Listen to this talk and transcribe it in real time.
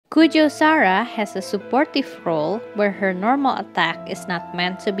Kujou Sara has a supportive role where her normal attack is not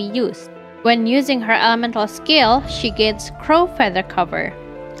meant to be used. When using her elemental skill, she gains crow feather cover.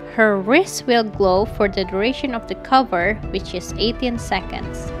 Her wrist will glow for the duration of the cover, which is 18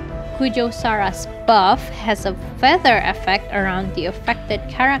 seconds. Kujou Sara's buff has a feather effect around the affected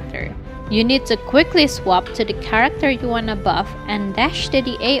character. You need to quickly swap to the character you wanna buff and dash to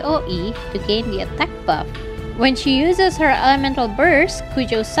the AoE to gain the attack buff. When she uses her elemental burst,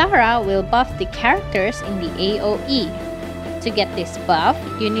 Kujou Sara will buff the characters in the AoE. To get this buff,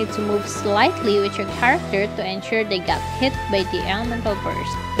 you need to move slightly with your character to ensure they got hit by the elemental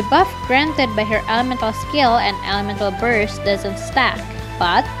burst. The buff granted by her elemental skill and elemental burst doesn't stack,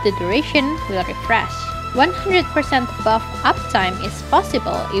 but the duration will refresh. 100% buff uptime is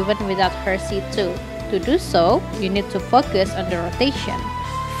possible even without her C2. To do so, you need to focus on the rotation.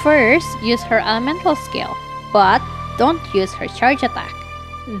 First, use her elemental skill, but don't use her charge attack.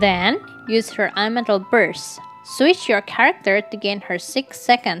 Then, use her elemental burst. Switch your character to gain her 6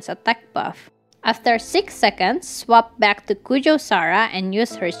 seconds attack buff. After 6 seconds, swap back to Kujou Sara and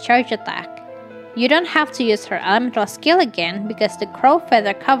use her charge attack. You don't have to use her elemental skill again because the crow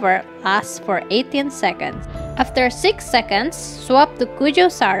feather cover lasts for 18 seconds. After 6 seconds, swap to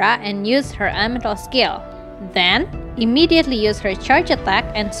Kujou Sara and use her elemental skill. Then, immediately use her charge attack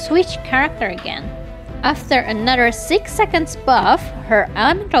and switch character again. After another 6 seconds buff, her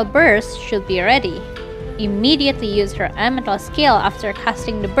elemental burst should be ready. Immediately use her elemental skill after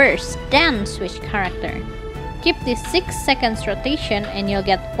casting the burst, then switch character. Keep this 6 seconds rotation and you'll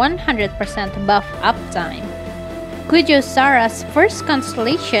get 100% buff uptime. Kujou Sara's first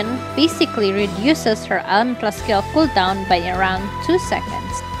constellation basically reduces her elemental skill cooldown by around 2 seconds.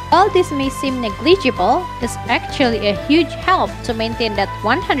 While this may seem negligible, it's actually a huge help to maintain that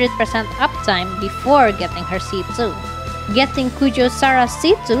 100% uptime before getting her C2. Getting Kujou Sara's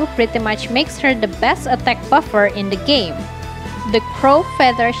C2 pretty much makes her the best attack buffer in the game. The crow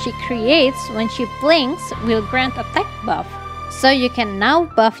feather she creates when she blinks will grant attack buff, so you can now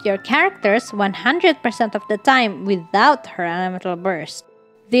buff your characters 100% of the time without her elemental burst.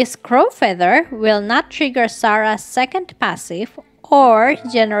 This crow feather will not trigger Sara's second passive or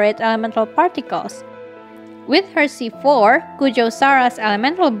generate elemental particles. With her C4, Kujou Sara's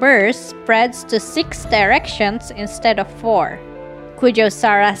elemental burst spreads to 6 directions instead of 4. Kujou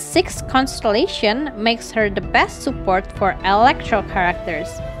Sara's 6th constellation makes her the best support for Electro characters.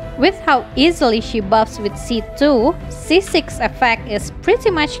 With how easily she buffs with C2, C6 effect is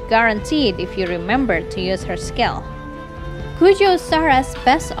pretty much guaranteed if you remember to use her skill. Kujou Sara's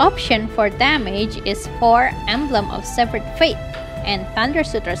best option for damage is 4 Emblem of Severed Fate, and Thunder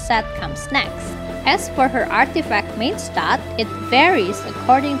Suitor set comes next. As for her artifact main stat, it varies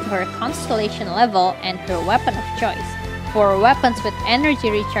according to her constellation level and her weapon of choice. For weapons with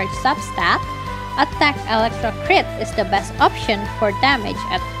energy recharge substat, Attack Electro Crit is the best option for damage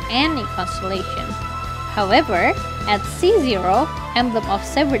at any constellation. However, at C0, Emblem of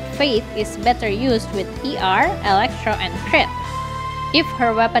Severed Fate is better used with ER, Electro, and Crit. If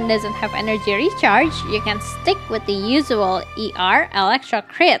her weapon doesn't have energy recharge, you can stick with the usual ER, Electro,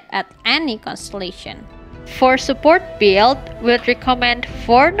 Crit at any constellation. For support build, we'd recommend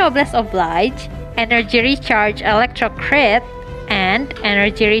 4 Noblesse Oblige, Energy Recharge Electro Crit, and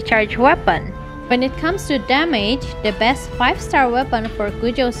Energy Recharge Weapon. When it comes to damage, the best 5-star weapon for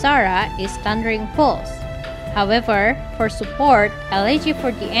Kujou Sara is Thundering Pulse. However, for support, LAG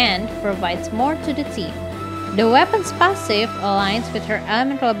for the End provides more to the team. The weapon's passive aligns with her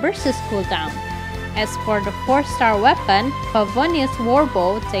elemental burst's cooldown. As for the 4-star weapon, Favonius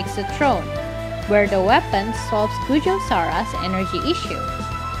Warbow takes the throne, where the weapon solves Kujou Sara's energy issue.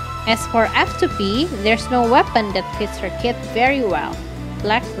 As for F2P, there's no weapon that fits her kit very well.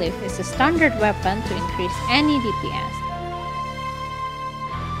 Blackcliff is a standard weapon to increase any DPS.